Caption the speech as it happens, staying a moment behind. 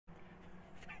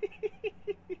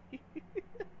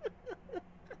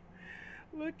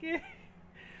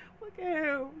look at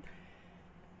him.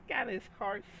 Got his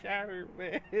heart shattered,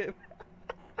 man.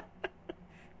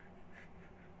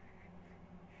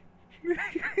 Look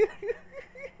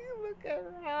at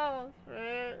Ross,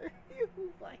 man. He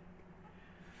was like,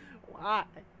 why?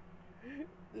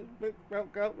 This bitch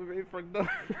broke up with me for no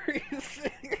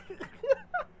reason.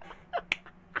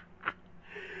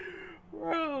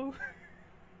 Bro.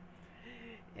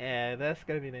 Yeah, that's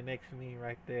gonna be the next meme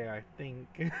right there, I think.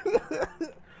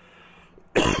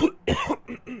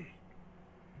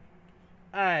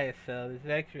 Alright, so this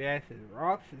next reaction is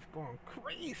Ross is going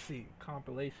crazy.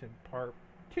 Compilation part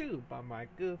 2 by my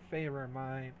good favorite of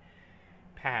mine,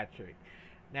 Patrick.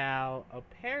 Now,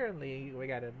 apparently, we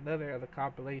got another of the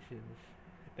compilations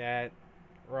that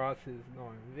Ross is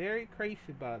going very crazy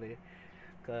about it.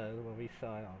 Because when we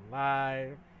saw it on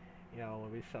live,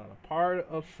 when we saw the part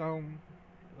of some,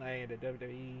 like the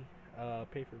WWE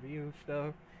pay per view and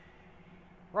stuff,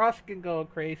 Ross can go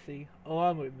crazy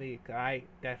along with me. Cause I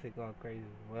definitely going crazy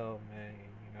as well, man.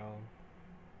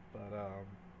 But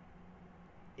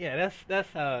yeah,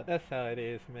 that's how it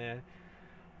is, man.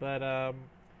 But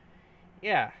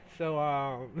yeah. So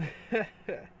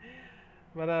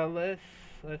but let's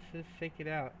just check it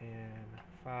out in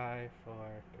 5, 4,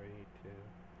 3, 2.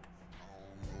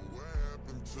 What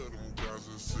happened to them guys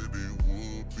that said they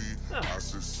would be? Huh. I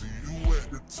said, see you at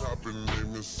the top and they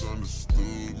misunderstood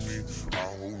me. I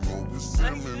hold no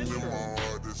resentment in my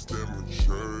heart, that's that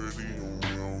maturity. And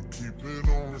we don't keep it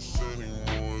on us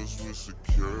anymore, it's with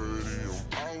security.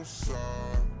 I'm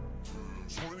outside.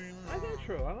 That's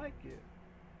intro, I like it.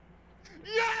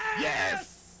 Yes!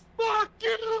 Yes! Fuck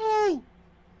you!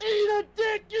 Eat a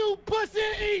dick, you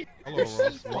pussy! Hello,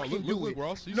 Ross. Look,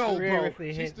 Ross. No, bro.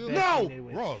 She's still No!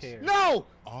 Ross. No!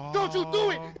 Don't you do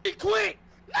it! He quit!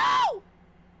 No!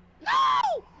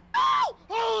 No! No!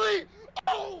 Holy!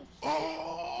 Oh!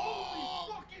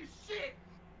 Holy fucking shit!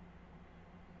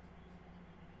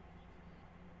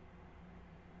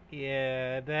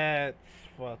 Yeah, that's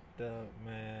fucked up,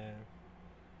 man.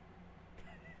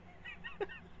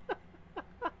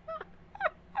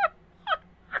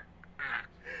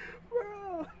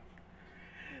 Bro,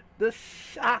 the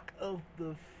shock of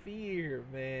the fear,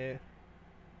 man.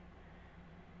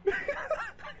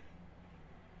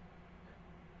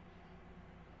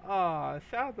 Aw,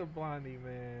 shout out to Blondie,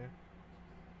 man.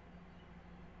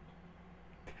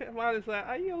 Molly's like,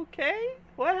 are you okay?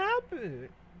 What happened?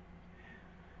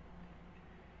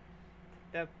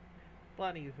 That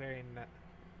Blondie's very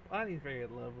Blondie's very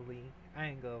lovely. I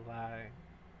ain't gonna lie.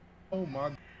 Oh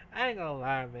my. I ain't gonna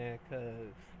lie, man,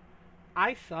 cause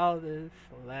I saw this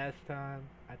last time.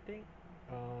 I think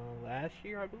last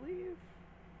year, I believe.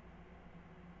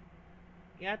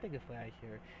 Yeah, I think it's last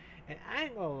year. And I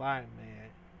ain't gonna lie, man.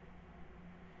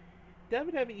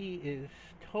 WWE is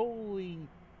totally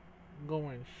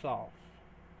going soft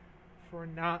for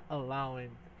not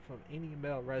allowing from any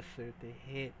male wrestler to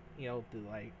hit, to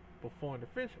like perform the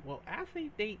finish. Well,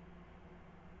 actually, they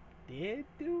did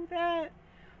do that.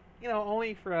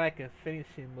 Only for like a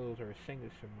finishing moves or a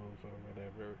signature moves or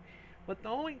whatever. But the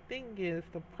only thing is,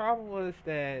 the problem was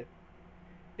that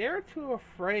they're too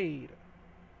afraid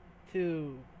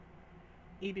to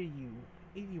either you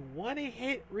want to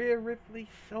hit Rhea Ripley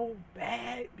so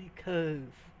bad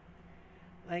because,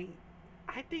 like,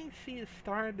 I think she is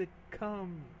starting to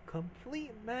come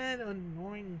complete man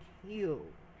annoying heel.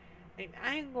 And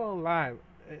I ain't gonna lie,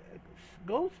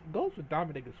 goes with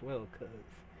Dominic as well, cause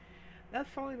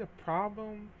that's only the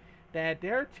problem, that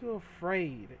they're too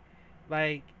afraid.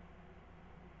 Like,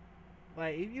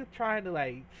 if you try to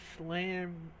like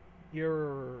slam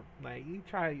you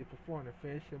try to perform a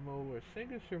finishing move or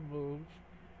signature moves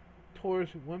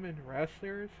towards women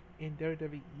wrestlers in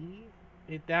WWE,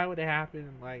 if that would have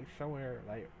happened like somewhere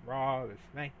like Raw or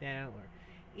SmackDown or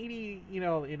any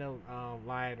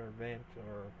live event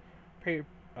or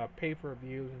pay per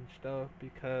views and stuff,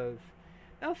 because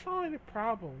that's only the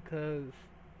problem. Because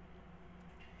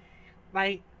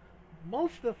like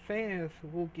most of the fans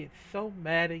will get so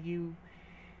mad at you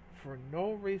for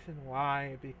no reason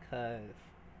why, because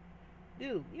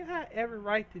dude, you have every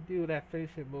right to do that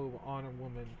finishing move on a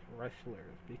woman wrestler,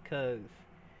 because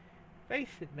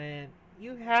face it, man,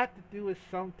 you have to do it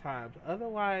sometimes,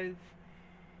 otherwise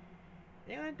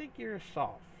they're gonna think you're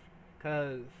soft.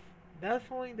 Because that's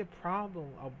only the problem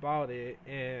about it.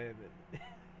 And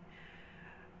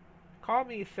call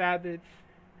me savage,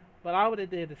 but I would have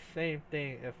did the same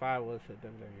thing if I was a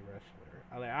WWE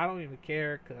wrestler. I don't even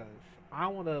care, because I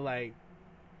want to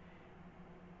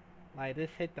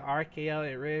just hit the RKO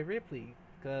at Rhea Ripley,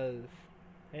 because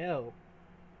hell,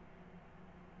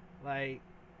 like,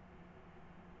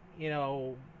 you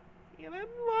know, mommy,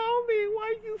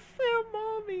 why you say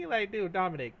mommy? Like, dude,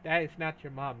 Dominic, that is not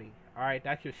your mommy. All right,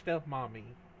 that's your step mommy.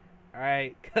 All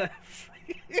right, cause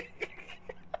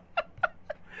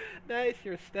that is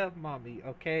your step mommy,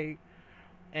 okay?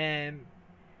 And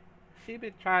she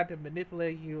been trying to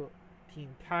manipulate you the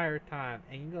entire time,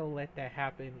 and you gonna let that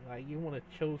happen? Like, you wanna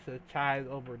choose a child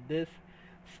over this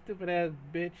stupid ass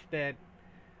bitch that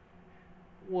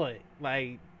what?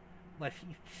 Like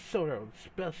she's sort of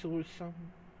special or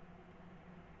something?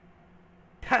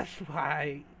 That's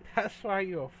why. That's why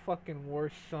you're a fucking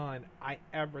worst son I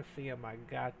ever see in my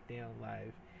goddamn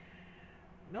life.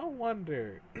 No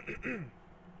wonder.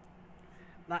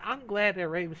 Like, I'm glad that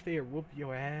Raven Mysterio whooped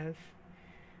your ass,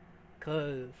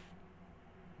 cause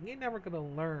you're never gonna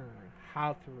learn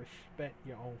how to respect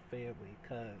your own family.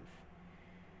 Cause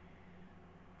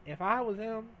if I was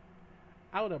him,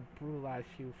 I would have brutalized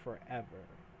you forever,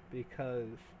 because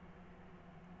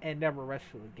and never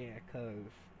wrestle again.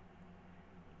 Cause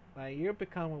like, you're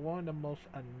becoming one of the most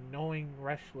annoying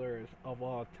wrestlers of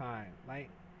all time. Like,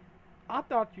 I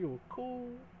thought you were cool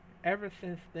ever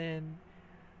since then.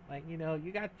 Like, you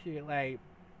got your like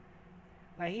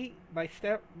you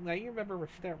remember when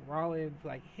Steph Rollins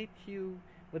like hit you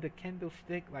with a kendo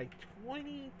stick like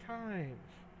 20 times.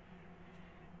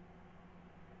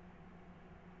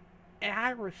 And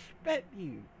I respect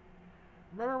you.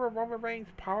 Remember when Roman Reigns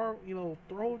throwed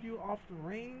you off the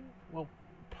ring? Well,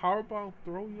 powerbomb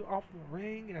throw you off the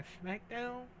ring at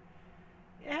SmackDown?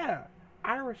 Yeah,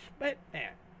 I respect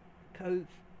that. Cause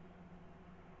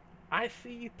I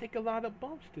see you take a lot of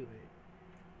bumps to it.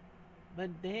 But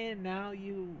then now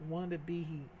you want to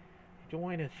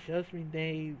join a Judgment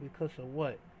Day because of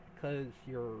what? Because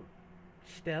your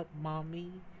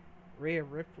stepmommy, Rhea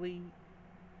Ripley?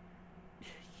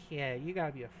 Yeah, you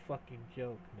gotta be a fucking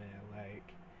joke, man. Like,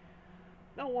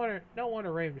 no wonder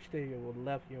Rey Mysterio would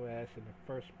left your ass in the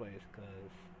first place, cause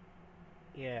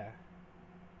yeah,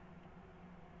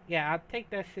 I take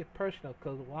that shit personal.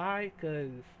 Cause why? Cause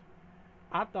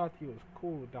I thought you was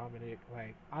cool, Dominic.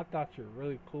 Like, I thought you were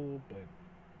really cool, but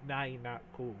now you're not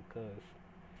cool. Cause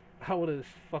I would have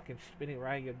fucking spit it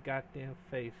right in your goddamn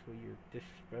face with your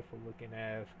disrespectful looking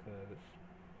ass. Cause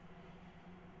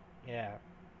yeah,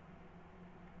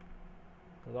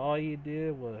 cause all you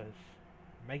did was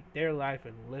make their life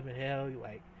and live in hell.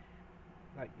 Like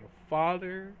your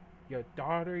father, your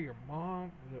daughter, your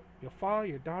mom, your father,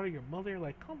 your daughter, your mother.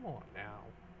 Like, come on now.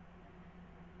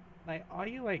 Like, are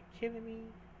you like kidding me,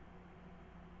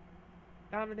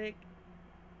 Dominic?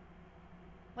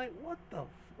 Like, what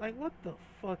the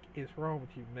fuck is wrong with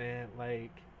you, man?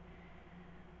 Like,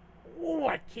 oh,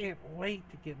 I can't wait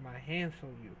to get my hands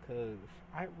on you, cause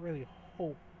I really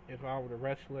hope if I were the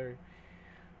wrestler,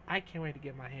 I can't wait to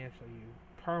get my hands on you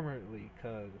permanently,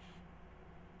 cause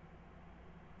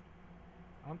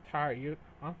I'm tired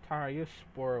of your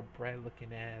spoiled brat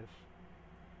looking ass.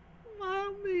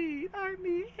 Mommy, I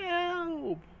need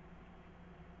help.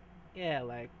 Yeah,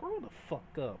 like, grow the fuck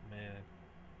up, man.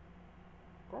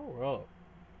 Grow up.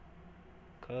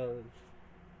 Cause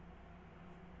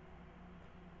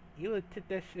you would take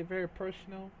that shit very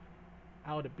personal.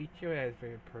 I would have beat your ass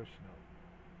very personal.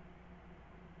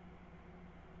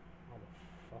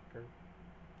 Motherfucker.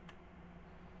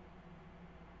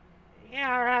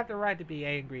 Yeah, I have the right to be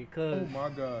angry, cause Oh my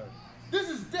god. This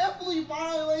is definitely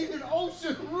violating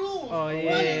ocean rules. Oh, What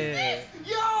yeah. is this?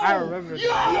 Yo! I remember Yo!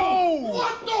 that. Yo!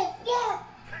 What the fuck?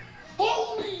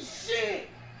 Holy shit!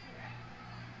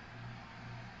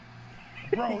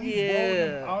 Bro, he's rolling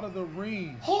him out of the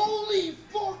ring. Holy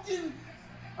fucking...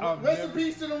 Rest in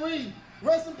peace to the ring.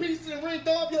 Rest in peace to the ring.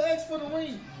 Throw up your ex for the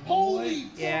ring. Holy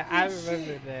Yeah, fucking I remember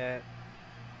shit. that.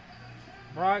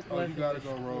 Brock Oh, you Lesnar gotta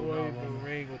go roll destroyed now, the Roman.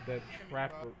 ring with the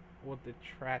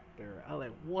tractor. I was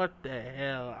like, what the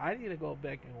hell? I need to go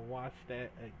back and watch that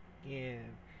again.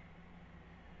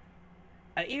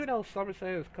 Even though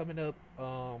SummerSlam is coming up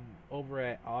over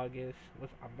at August,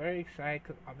 which I'm very excited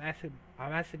because I'm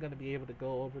actually gonna be able to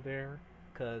go over there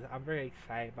because I'm very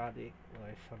excited about it.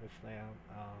 Like SummerSlam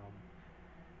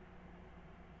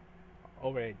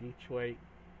over at Detroit.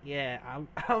 Yeah,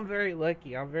 I'm very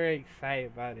lucky. I'm very excited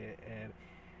about it,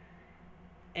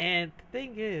 and the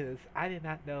thing is, I did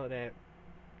not know that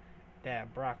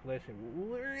Brock Lesnar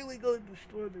really going to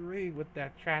destroy the ring with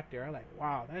that tractor. I'm like,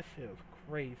 wow, that shit was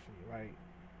crazy. Like,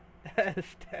 that's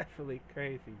definitely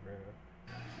crazy, bro.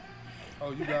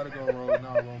 Oh, you gotta go roll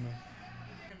now, Roman.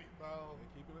 Bro,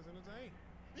 keeping us entertained.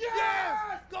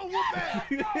 Yes! Go whoop that!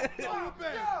 Yes! Go whoop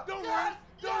that! Yes! Don't Yes! run! Yes!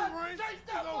 Don't run! Chase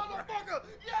that Go run. motherfucker!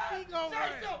 Yes! He gon' Chase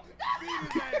run. him! Beat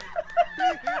his ass!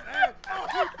 Beat his ass! Oh,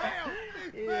 he fell!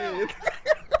 He fell!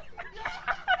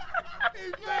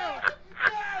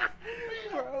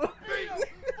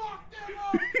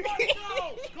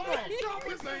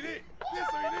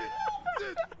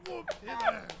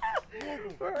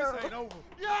 over. This ain't over.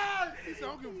 Yes! He said, I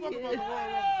don't give a fuck about the Royal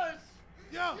Rumble. Yes!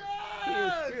 Yeah.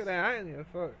 Yeah, screw Yes! that. I ain't gonna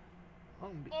fuck.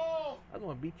 Oh! I'm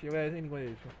gonna beat your ass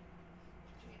anyways. I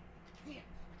can't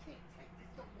take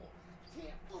this no more. I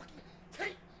can't fucking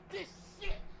take this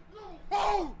shit no more.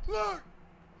 Oh, look.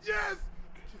 Yes.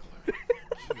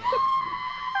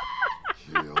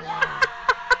 Kill her.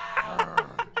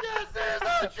 Yes, there's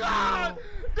a God!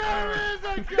 There is a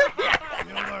God!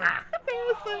 Kill her.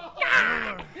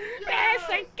 There's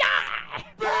a guy!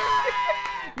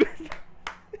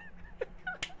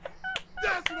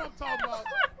 That's what I'm talking about.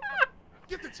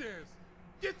 Get the chairs.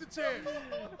 Get the chairs.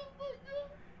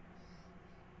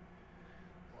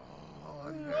 Oh,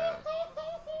 yeah.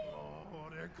 Oh,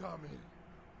 they're coming.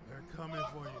 They're coming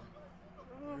for you.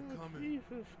 They're Oh, coming.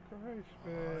 Jesus Christ, Oh,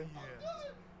 man. yeah.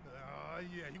 Oh,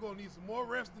 yeah. You're going to need some more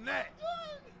reps than that.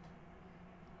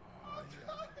 Oh,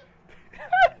 yeah.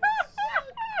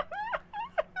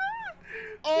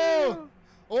 Oh!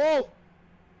 Oh!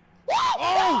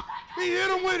 Oh! He hit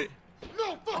him with it.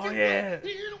 No fucking Oh, yeah. way! He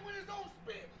hit him with his own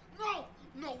spit! No!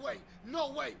 No way! No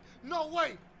way! No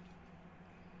way!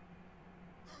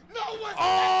 No way!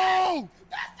 Oh!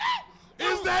 That's it!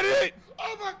 Is Oh. that it?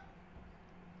 Oh my!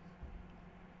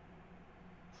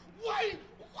 Wait!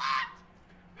 What?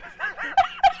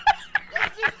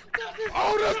 That's it! That's it!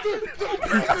 Oh, that's the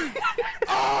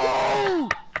oh!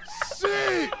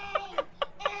 Shit!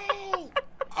 Oh!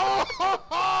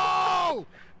 Oh!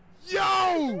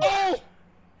 Yo! Oh!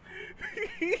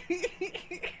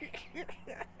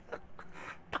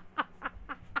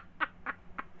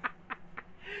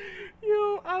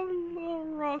 Yo, I love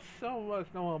Ross so much.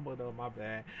 No homo though, my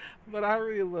bad. But I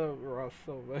really love Ross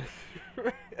so much.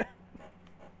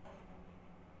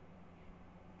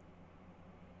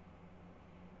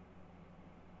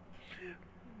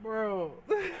 Bro.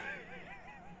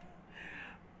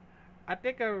 I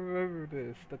think I remember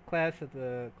this. The class of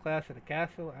the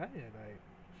castle. I didn't like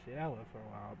shit out with for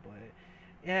a while, but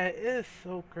yeah, it is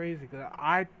so crazy because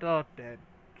I thought that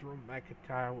Drew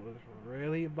McIntyre was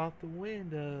really about to win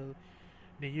the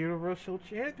Universal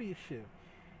Championship,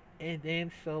 and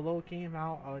then Solo came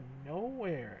out of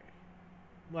nowhere.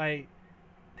 Like,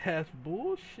 that's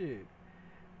bullshit.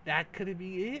 That could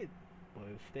be it, but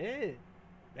instead,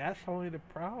 that's only the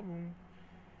problem.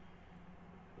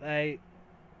 Like,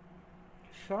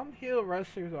 some heel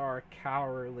wrestlers are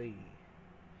cowardly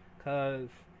because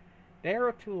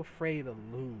they're too afraid to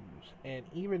lose, and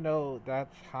even though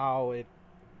that's how it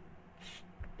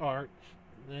starts,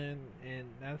 and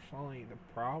that's only the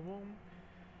problem.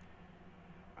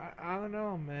 I don't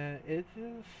know, man. It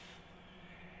just,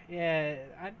 yeah.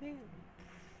 I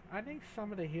think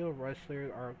some of the heel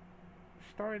wrestlers are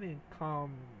starting to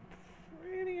come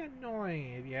pretty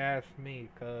annoying, if you ask me,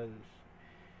 cause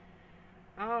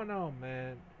I don't know,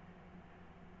 man.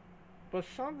 But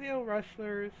some heel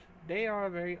wrestlers, they are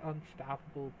very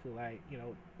unstoppable to, like,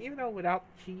 even though without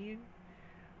cheating,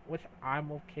 which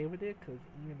I'm okay with it, cause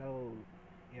even though,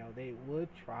 they would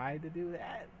try to do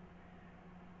that.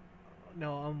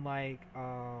 No, unlike,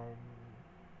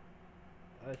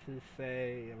 let's just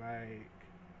say, like,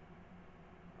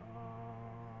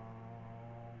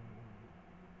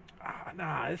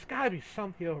 nah, it's gotta be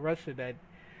some heel wrestler that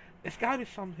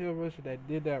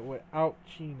did that without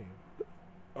cheating.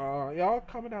 Y'all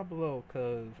comment down below,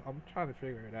 cause I'm trying to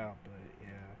figure it out, but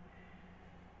yeah.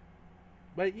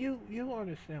 But you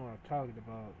understand what I'm talking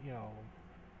about,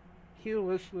 heel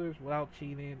wrestlers without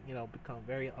cheating, become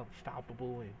very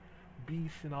unstoppable and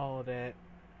beasts and all of that.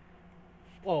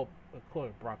 Well,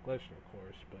 according to Brock Lesnar, of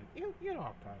course, but you know what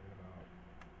I'm talking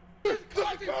about.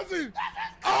 Cousin!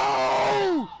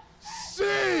 Oh!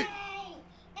 Shit!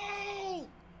 Oh!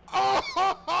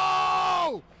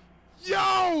 Oh!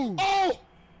 Yo! Oh!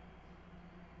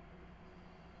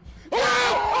 Oh!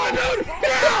 I knew it!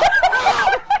 Yeah!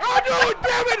 I knew it!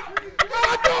 Damn it! I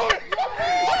knew it!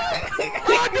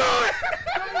 I knew it!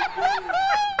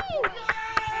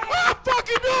 I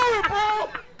fucking knew it, bro!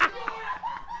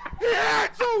 He had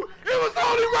to! It was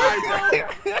only right,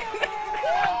 bro!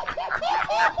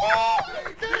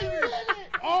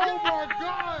 Oh my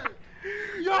God!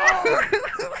 Yo!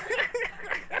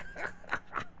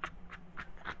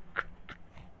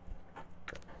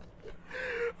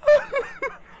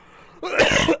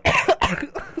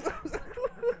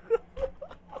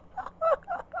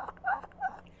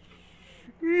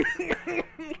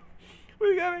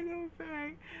 We gotta go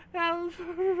back. That was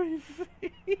amazing.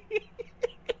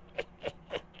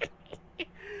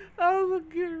 That was a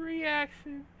good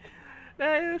reaction.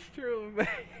 That is true, man.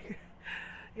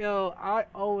 Yo, I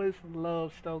always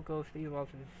loved Stone Cold Steve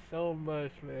Austin so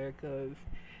much, man, because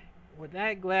when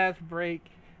that glass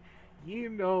break, you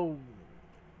know,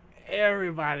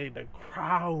 everybody, the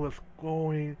crowd was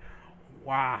going,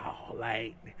 wow,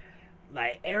 like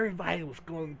everybody was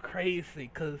going crazy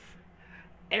because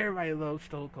everybody loves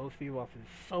Stone Cold Steve Austin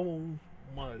so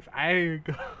much. I ain't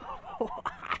gonna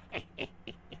lie.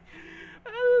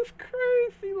 That was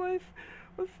crazy.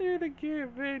 Let's hear it again,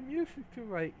 man. Music to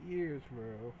my ears,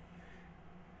 bro.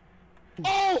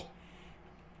 Oh!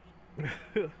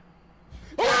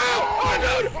 Oh! I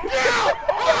knew it! Yeah!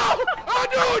 Oh! I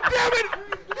knew it, damn it!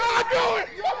 I knew it!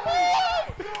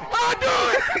 I knew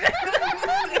it!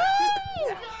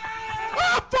 I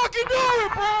fucking knew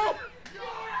it, bro!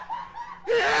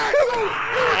 Yeah, you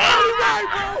right,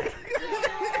 bro!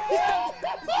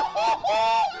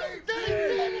 They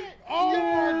did it! Oh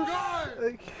my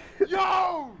God! Yo!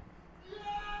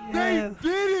 They Yes.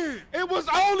 did it! It was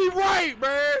only right,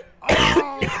 man!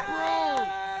 Oh, bro!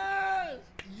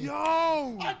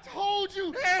 Yo! I told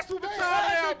you! Ass with the time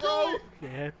now, bro! They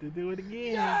have to do it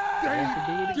again. Yeah. They have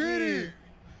to do it Did again. it!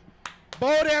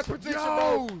 Bold ass prediction,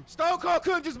 bro. Yo. Stone Cold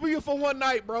couldn't just be here for one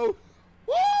night, bro. Woo!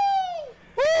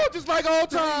 Woo! Just like old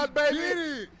times, baby. Did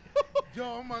it!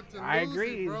 Yo, I'm about to I lose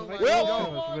agree. it, bro. Like, Like, Well,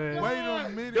 oh, yo, man. wait a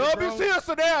minute, Don't bro. be serious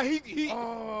now. He's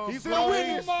Oh, in bro, the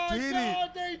witness. they did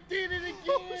it. they did it again.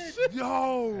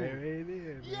 Yo! There it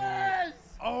is, man. Yes.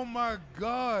 Oh my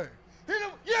God! Hit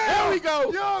him. Yeah. There we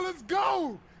go. Yo, let's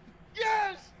go!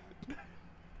 Yes.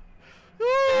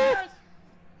 Yes.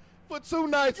 For 2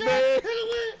 nights, man. Hit him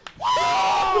with.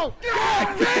 Oh!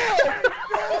 God damn!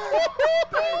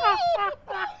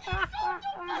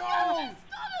 Yo!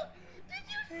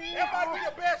 That might be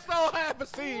the best song I ever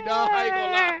seen, dog. I ain't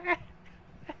gonna lie.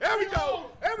 There we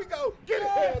go. There we go. Get it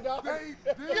there, dog. They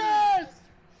did it. Yes.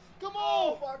 Come on.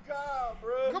 Oh my God,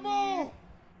 bro. Come on.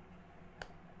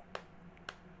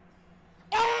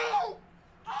 Oh!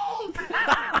 Oh!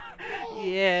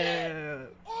 Yeah.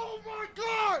 Oh my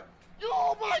God!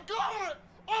 Oh my God!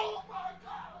 Oh my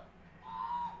God!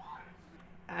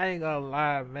 I ain't gonna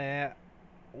lie, man.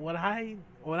 When I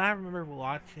remember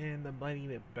watching the Money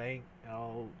in the Bank,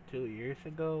 2 years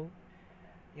ago,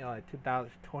 like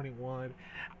 2021,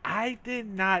 I did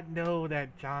not know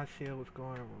that John Cena was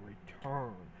going to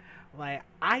return. Like,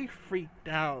 I freaked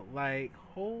out. Like,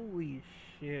 holy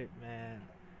shit, man.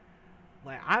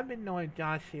 Like, I've been knowing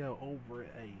John Cena over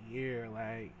a year.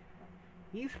 Like,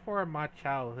 he's part of my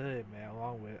childhood, man,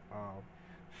 along with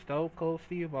Stone Cold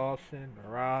Steve Austin, The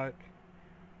Rock,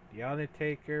 The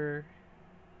Undertaker,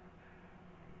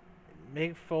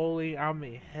 Mick Foley. I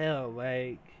mean, hell,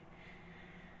 like,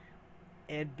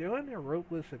 and during the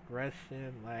ruthless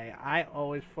aggression, like, I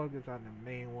always focus on the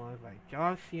main ones, like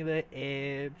John Cena,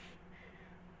 Edge.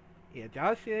 Yeah,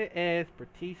 John Cena, Edge,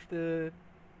 Batista.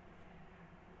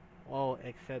 Well,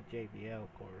 except JBL,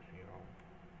 of course,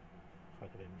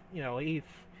 fucking,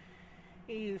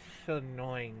 he's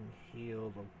annoying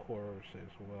heels, of course,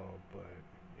 as well. But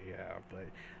yeah,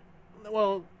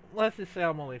 well, let's just say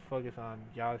I'm only focused on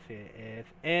John Cena, Edge,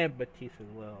 and Batista as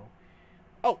well.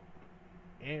 Oh,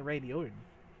 and Randy Orton,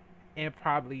 and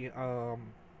probably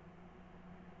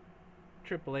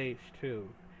Triple H too.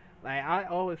 Like, I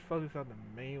always focus on the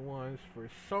main ones for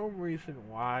some reason.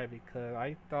 Why? Because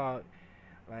I thought,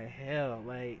 like, hell,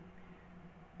 like,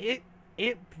 it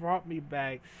brought me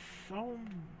back so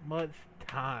much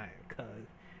time. Cause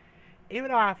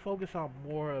even though I focus on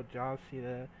more of John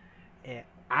Cena, and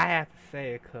I have to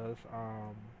say it, cause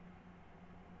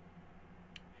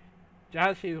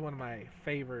John Cena is one of my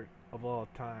favorite of all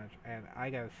times, and I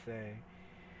gotta say,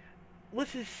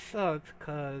 which just sucks,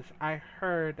 cause I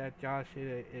heard that John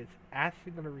Cena is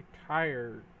actually gonna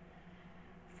retire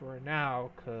for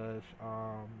now, cause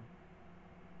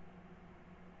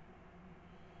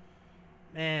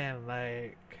man,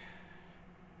 like,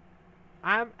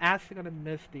 I'm actually gonna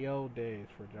miss the old days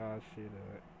for John Cena,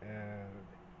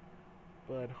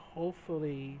 but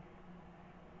hopefully,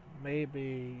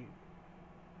 maybe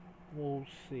we'll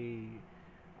see.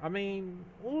 I mean,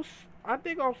 I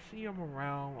think I'll see him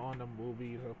around on the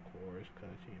movies, of course,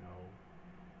 cause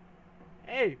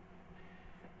hey,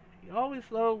 you always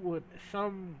love with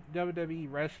some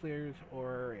WWE wrestlers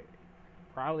or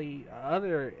probably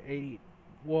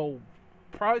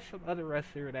probably some other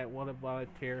wrestler that want to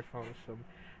volunteer from some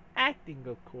acting,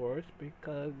 of course,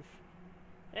 because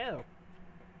hell,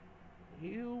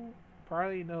 you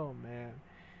probably know, man.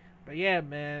 But yeah,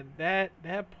 man, that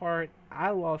part,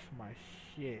 I lost my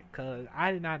shit, cause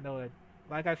I did not know that.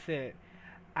 Like I said,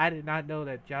 I did not know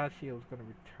that John Cena was gonna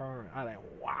return. I like,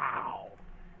 wow,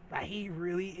 like, he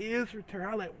really is returning.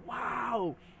 I like,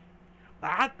 wow.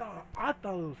 Like, I thought it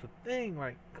was a thing.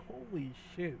 Like, holy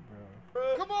shit,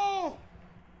 bro. Come on!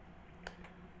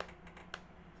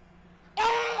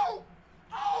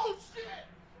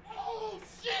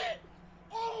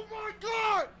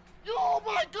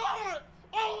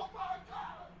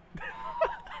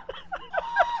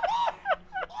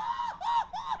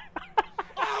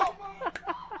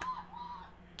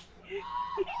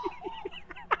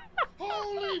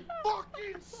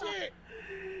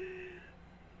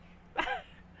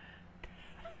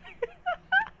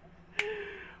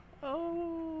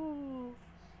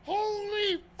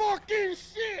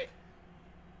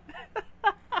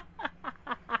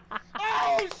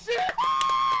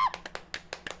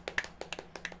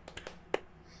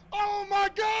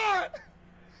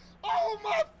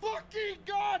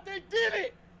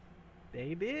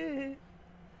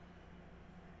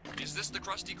 Is this the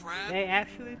Krusty Krab? They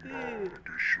actually did. This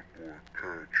your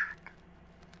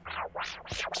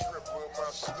boy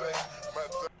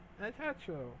Patrick. That's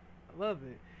outro. I love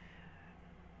it.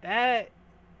 That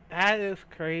is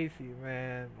crazy,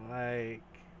 man. Like,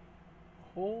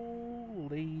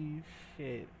 holy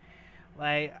shit.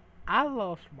 Like, I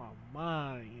lost my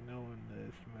mind, you know, in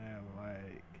this, man.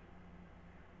 Like,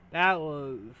 that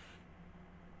was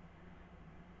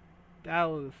that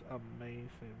was amazing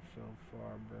so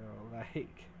far, bro.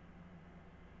 Like,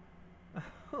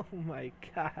 oh my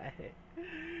god,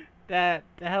 that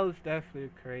was definitely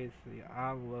crazy.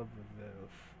 I'm loving this.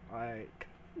 Like,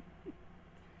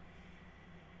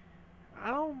 I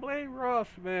don't blame Ross,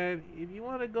 man. If you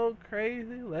want to go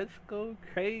crazy, let's go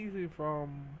crazy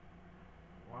from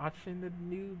watching the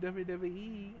new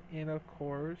WWE, and of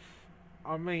course,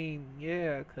 I mean,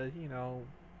 yeah, 'cause you know,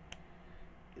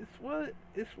 it's what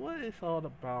it's all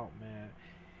about, man.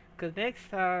 'Cause next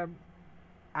time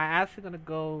I actually gonna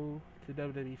go to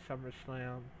WWE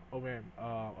SummerSlam over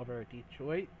at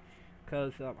Detroit.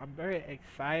 Cause I'm very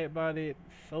excited about it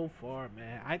so far,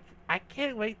 man. I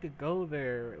can't wait to go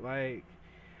there. Like,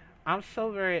 I'm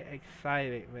so very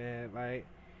excited, man. Like,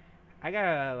 I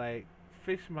gotta like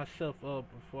fix myself up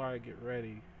before I get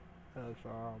ready. Cause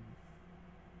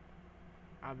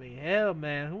I mean, hell,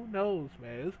 man, who knows,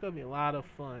 man? It's gonna be a lot of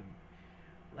fun.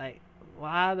 Like, a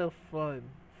lot of fun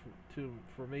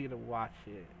for me to watch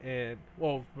it, and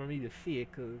well, for me to see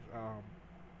it, cause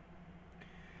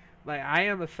like, I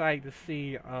am excited to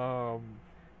see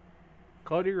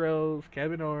Cody Rhodes,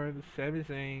 Kevin Owens, Sami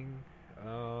Zayn,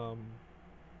 um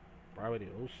probably the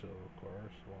Uso, of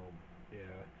course. Well,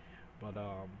 yeah, but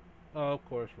of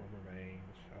course Roman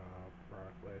Reigns,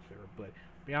 Brock Lesnar, but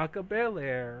Bianca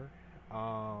Belair,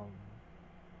 um,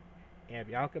 and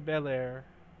Bianca Belair,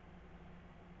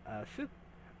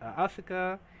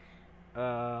 Asuka.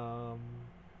 Um,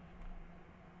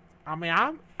 I mean,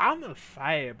 I'm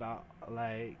excited about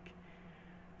like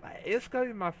it's gonna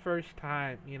be my first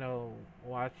time,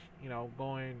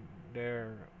 going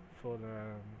there for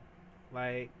the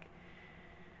like,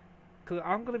 cause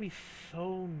I'm gonna be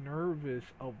so nervous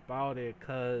about it,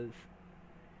 cause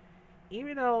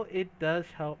even though it does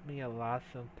help me a lot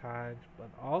sometimes, but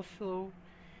also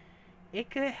it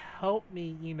could help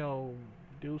me,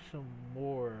 do some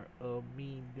more of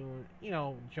me doing,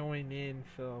 join in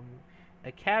some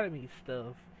academy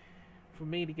stuff for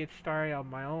me to get started on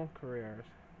my own careers.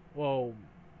 Well,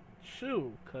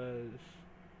 soon, cause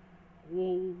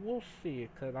we'll see.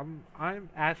 Cause I'm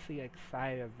actually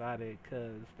excited about it.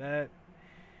 Cause that,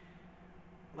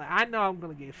 like, I know I'm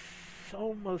gonna get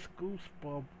so much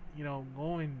goosebump,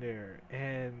 going there,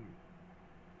 and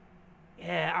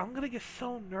yeah, I'm gonna get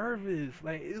so nervous.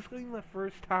 Like, it's gonna be my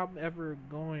first time ever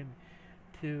going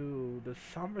to the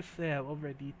SummerSlam over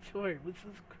at Detroit, which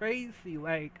is crazy.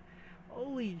 Like,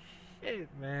 holy shit,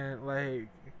 man. Like,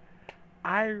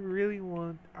 I really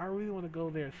want to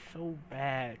go there so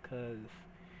bad, cause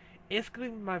it's gonna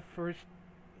be my first.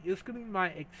 It's gonna be my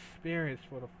experience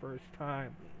for the first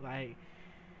time. Like,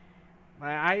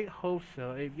 I hope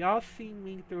so. If y'all see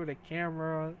me through the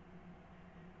camera,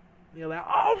 you're like,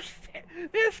 oh shit,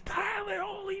 this Tyler,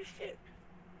 holy shit.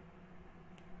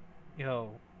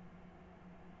 Yo,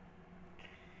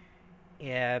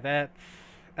 yeah,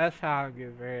 that's how I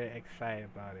get very excited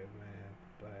about it, man.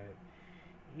 But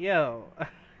yo,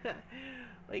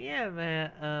 but yeah,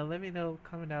 man. Let me know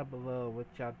comment down below what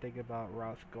y'all think about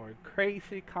Ross going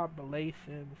crazy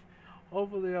compilations.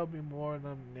 Hopefully there'll be more of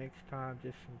them next time,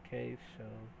 just in case. So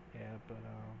yeah,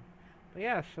 but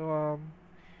yeah, so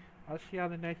I'll see y'all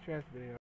in the next draft video.